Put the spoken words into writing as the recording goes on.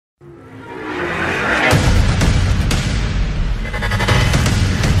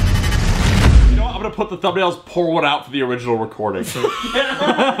the thumbnails, pour one out for the original recording.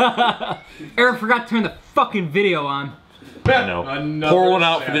 Eric forgot to turn the fucking video on. I know. Pour one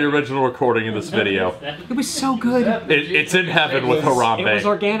out for the original recording in this video. It was so good. It's in heaven with Harambe. It was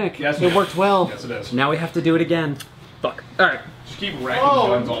organic. Yes, it worked well. Yes, it is. Now we have to do it again. Fuck. Alright. Just keep wrecking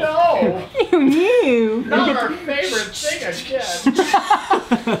guns off. You. Not our favorite thing again.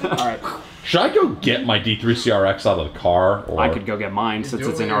 Alright. Should I go get my D3CRX out of the car? Or... I could go get mine since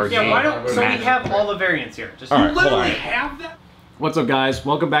it's an RG. Yeah, why don't... So we have all the variants here. Just all right, Literally have that? What's up, guys?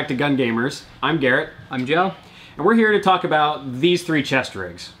 Welcome back to Gun Gamers. I'm Garrett. I'm Joe. And we're here to talk about these three chest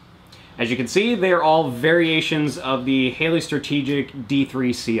rigs. As you can see, they are all variations of the Haley Strategic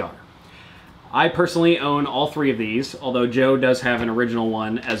D3CR. I personally own all three of these, although Joe does have an original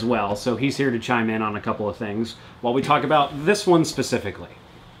one as well, so he's here to chime in on a couple of things while we talk about this one specifically.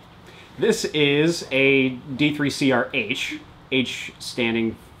 This is a D3CR H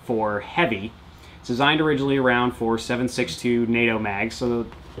standing for heavy. It's designed originally around for 7.62 NATO mags, so the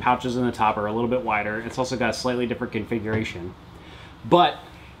pouches in the top are a little bit wider. It's also got a slightly different configuration. But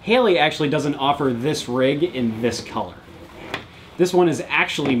Haley actually doesn't offer this rig in this color. This one is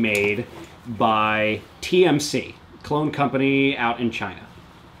actually made by TMC, clone company out in China.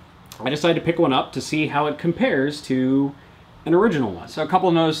 I decided to pick one up to see how it compares to an original one. So a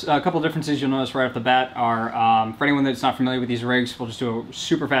couple of differences you'll notice right off the bat are, for anyone that's not familiar with these rigs, we'll just do a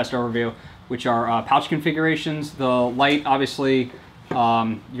super fast overview, which are pouch configurations. The light, obviously,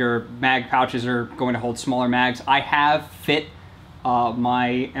 your mag pouches are going to hold smaller mags. I have fit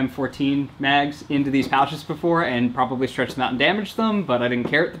my M14 mags into these pouches before and probably stretched them out and damaged them, but I didn't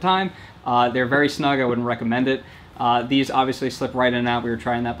care at the time. They're very snug, I wouldn't recommend it. These obviously slip right in and out, we were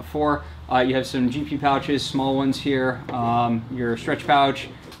trying that before. You have some GP pouches, small ones here, your stretch pouch,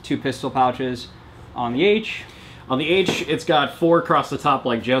 2 pistol pouches. On the H, it's got 4 across the top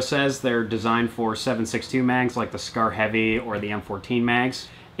like Joe says. They're designed for 7.62 mags like the Scar Heavy or the M14 mags.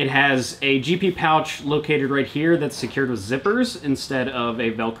 It has a GP pouch located right here that's secured with zippers instead of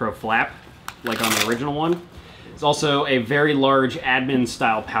a Velcro flap like on the original one. It's also a very large admin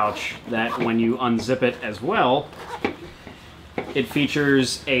style pouch that when you unzip it as well, it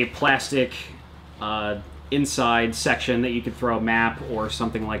features a plastic inside section that you could throw a map or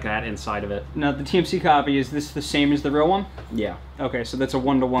something like that inside of it. now the TMC copy, is this the same as the real one? Yeah. Okay, so that's a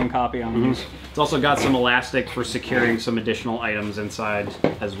 1-to-1 copy on these. It's also got some elastic for securing some additional items inside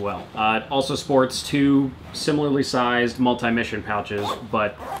as well. It also sports 2 similarly sized multi-mission pouches,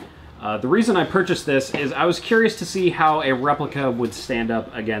 but the reason I purchased this is I was curious to see how a replica would stand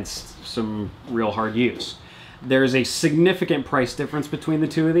up against some real hard use. There's a significant price difference between the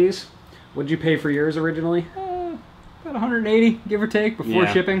two of these. What did you pay for yours originally? About 180, give or take, before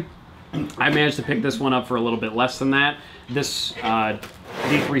shipping. I managed to pick this one up for a little bit less than that. This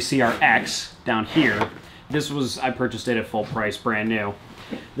D3CRX down here, I purchased it at full price, brand new.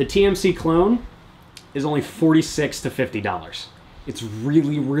 The TMC clone is only $46 to $50. It's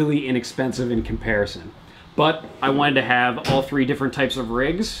really, really inexpensive in comparison. But I wanted to have all 3 different types of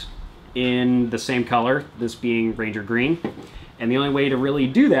rigs in the same color, this being Ranger Green. And the only way to really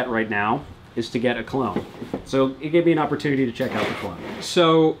do that right now is to get a clone. So it gave me an opportunity to check out the clone.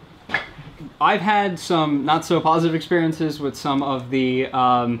 So I've had some not so positive experiences with some of the,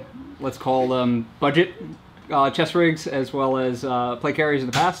 let's call them budget chest rigs as well as plate carriers in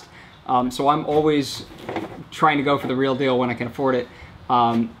the past. So I'm always trying to go for the real deal when I can afford it.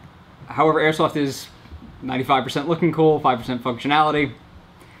 However, Airsoft is 95% looking cool, 5% functionality.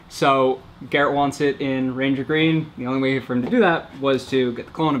 So Garrett wants it in Ranger Green. The only way for him to do that was to get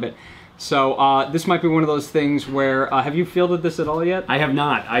the clone a bit. So this might be one of those things where, have you fielded this at all yet? I have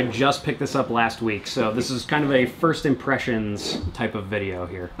not. I just picked this up last week, so this is kind of a first impressions type of video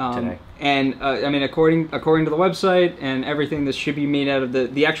here today. And I mean, according to the website and everything, this should be made out of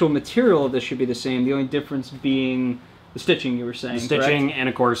the actual material of this should be the same. The only difference being the stitching, you were saying, the stitching, correct? And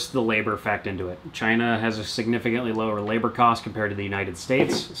of course the labor fact into it. China has a significantly lower labor cost compared to the United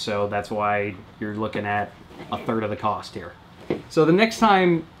States, so that's why you're looking at a third of the cost here. So the next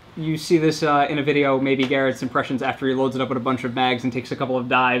time you see this in a video, maybe Garrett's impressions after he loads it up with a bunch of bags and takes a couple of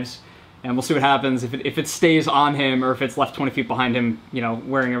dives, and we'll see what happens if it stays on him or if it's left 20 feet behind him, you know,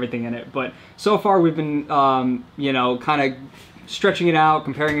 wearing everything in it. But so far we've been, you know, kind of stretching it out,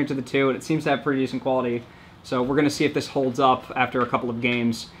 comparing it to the two, and it seems to have pretty decent quality. So we're going to see if this holds up after a couple of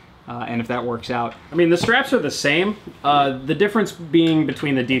games, and if that works out. I mean, the straps are the same. The difference being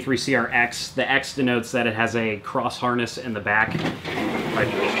between the D3CRX, the X denotes that it has a cross harness in the back. I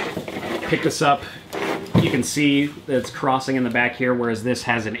picked this up you can see that it's crossing in the back here, whereas this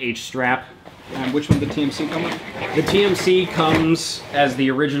has an H strap. And which one did the TMC come with? The TMC comes as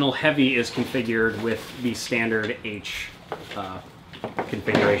the original heavy is configured with the standard H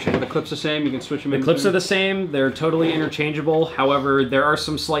configuration. Are the clips the same? You can switch them in. The clips are the same. They're totally interchangeable. However, there are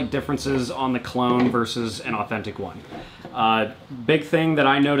some slight differences on the clone versus an authentic one. Big thing that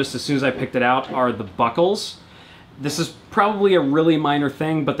I noticed as soon as I picked it out are the buckles. This is probably a really minor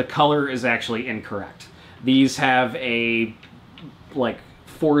thing, but the color is actually incorrect. These have a like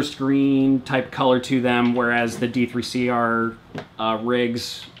forest green type color to them, whereas the D3CR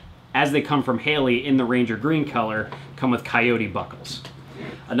rigs, as they come from Haley in the Ranger green color, come with coyote buckles.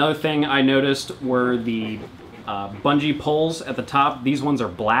 Another thing I noticed were the bungee poles at the top. These ones are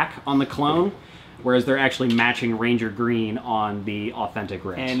black on the clone, whereas they're actually matching Ranger green on the authentic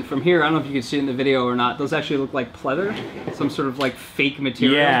rigs. And from here, I don't know if you can see it in the video or not, those actually look like pleather, some sort of like fake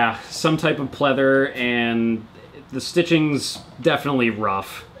material. Yeah, some type of pleather, and the stitching's definitely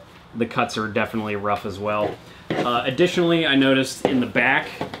rough. The cuts are definitely rough as well. Additionally, I noticed in the back,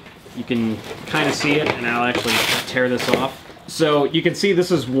 you can kind of see it, and I'll actually tear this off. So you can see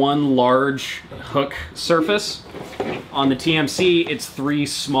this is one large hook surface. On the TMC, it's 3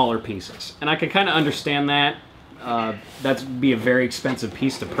 smaller pieces. And I can kind of understand that. That'd be a very expensive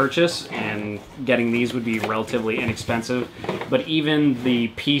piece to purchase, and getting these would be relatively inexpensive. But even the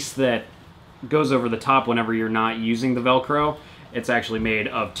piece that goes over the top whenever you're not using the Velcro, it's actually made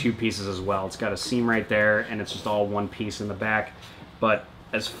of 2 pieces as well. It's got a seam right there, and it's just all one piece in the back. But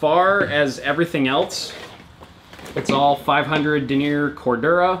as far as everything else, it's all 500 denier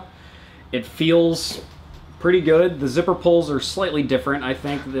Cordura. It feels pretty good. The zipper pulls are slightly different. I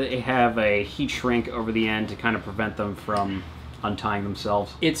think they have a heat shrink over the end to kind of prevent them from untying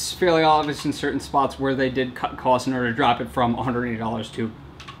themselves. It's fairly obvious in certain spots where they did cut costs in order to drop it from $180 to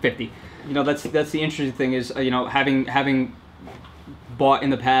 $50. You know, that's the interesting thing is, you know, having bought in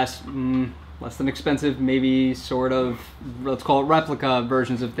the past less than expensive, maybe sort of, let's call it replica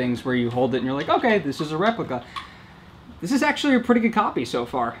versions of things where you hold it and you're like, okay, this is a replica. This is actually a pretty good copy so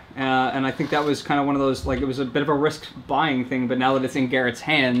far, and I think that was kind of one of those, like, it was a bit of a risk buying thing, but now that it's in Garrett's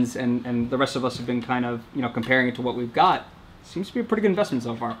hands and the rest of us have been kind of, you know, comparing it to what we've got, it seems to be a pretty good investment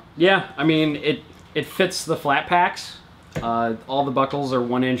so far. Yeah, I mean, it fits the flat packs. All the buckles are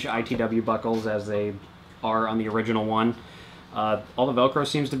 1-inch ITW buckles, as they are on the original one. All the Velcro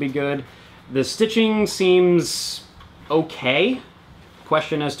seems to be good. The stitching seems okay.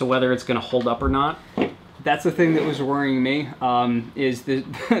 Question as to whether it's going to hold up or not. That's the thing that was worrying me, is the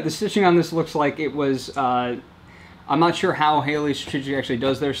stitching on this looks like it was, I'm not sure how Haley Strategic actually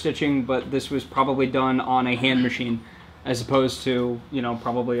does their stitching, but this was probably done on a hand machine, as opposed to, you know,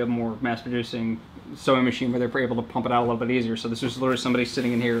 probably a more mass-producing sewing machine where they're able to pump it out a little bit easier. So this was literally somebody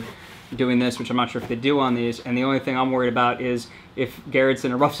sitting in here doing this, which I'm not sure if they do on these, and the only thing I'm worried about is if Garrett's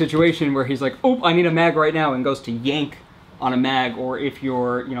in a rough situation where he's like, oh, I need a mag right now, and goes to yank on a mag, or if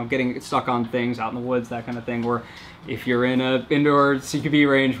you're, you know, getting stuck on things out in the woods, that kind of thing, or if you're in a indoor CQB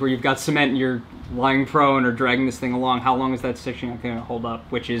range where you've got cement and you're lying prone or dragging this thing along, how long is that stitching going to hold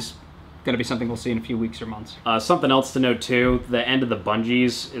up, which is going to be something we'll see in a few weeks or months. Something else to note too, the end of the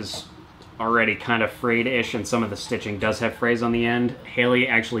bungees is already kind of frayed-ish, and some of the stitching does have frays on the end. Haley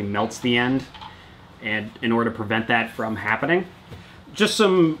actually melts the end, and in order to prevent that from happening. Just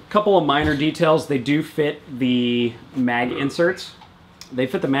some couple of minor details. They do fit the mag inserts. They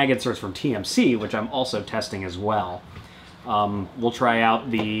fit the mag inserts from TMC, which I'm also testing as well. We'll try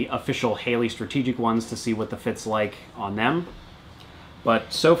out the official Haley Strategic ones to see what the fit's like on them.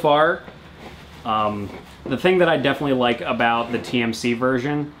 But so far, the thing that I definitely like about the TMC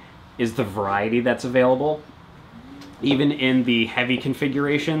version is the variety that's available. Even in the heavy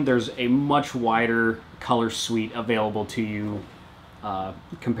configuration, there's a much wider color suite available to you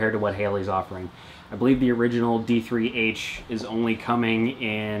compared to what Haley's offering. I believe the original D3H is only coming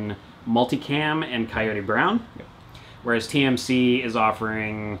in multicam and coyote brown, whereas TMC is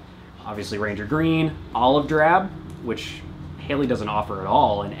offering obviously Ranger green, olive drab, which Haley doesn't offer at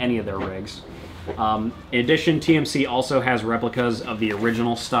all in any of their rigs. In addition, TMC also has replicas of the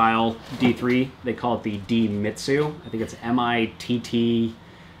original style D3. They call it the D Mitsu. I think it's MITT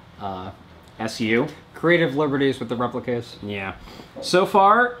SU. Creative liberties with the replicas. Yeah. So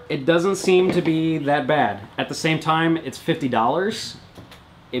far, it doesn't seem to be that bad. At the same time, it's $50.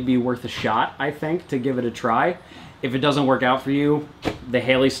 It'd be worth a shot, I think, to give it a try. If it doesn't work out for you, the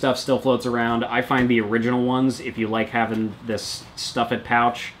Haley stuff still floats around. I find the original ones, if you like having this stuff-it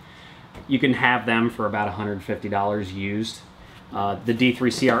pouch, you can have them for about $150 used. The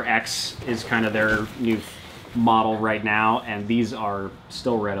D3CR is kind of their new model right now, and these are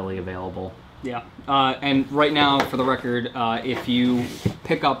still readily available. Yeah, and right now, for the record, if you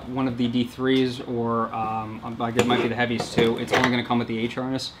pick up one of the D3s or it might be the heavies too, it's only going to come with the H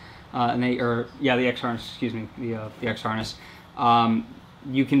harness, the X harness. Excuse me, the X harness.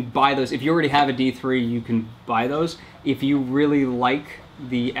 You can buy those if you already have a D3. You can buy those. If you really like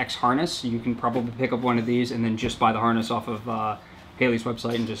the X harness, you can probably pick up one of these and then just buy the harness off of Haley's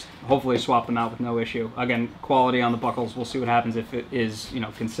website and just hopefully swap them out with no issue. Again, quality on the buckles, we'll see what happens if it is,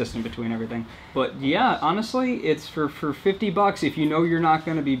 consistent between everything. But yeah, honestly, it's for $50 if you know you're not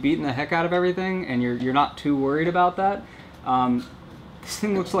going to be beating the heck out of everything and you're not too worried about that. This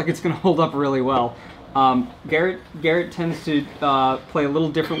thing looks like it's going to hold up really well. Garrett tends to play a little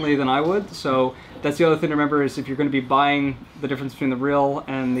differently than I would, so that's the other thing to remember is if you're going to be buying the difference between the real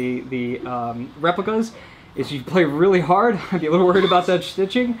and the replicas, is you play really hard. I'd be a little worried about that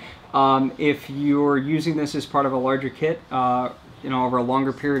stitching. If you're using this as part of a larger kit, over a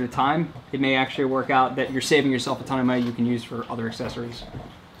longer period of time, it may actually work out that you're saving yourself a ton of money you can use for other accessories.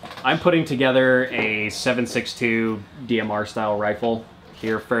 I'm putting together a 7.62 DMR style rifle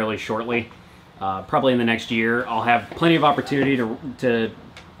here fairly shortly. Probably in the next year. I'll have plenty of opportunity to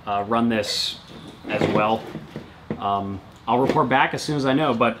run this as well. I'll report back as soon as I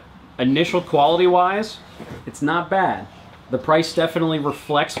know, but initial quality-wise, it's not bad. The price definitely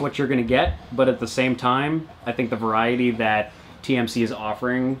reflects what you're going to get, but at the same time, I think the variety that TMC is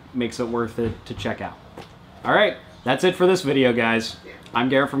offering makes it worth it to check out. All right, that's it for this video, guys. I'm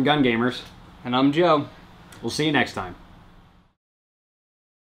Garrett from Gun Gamers. And I'm Joe. We'll see you next time.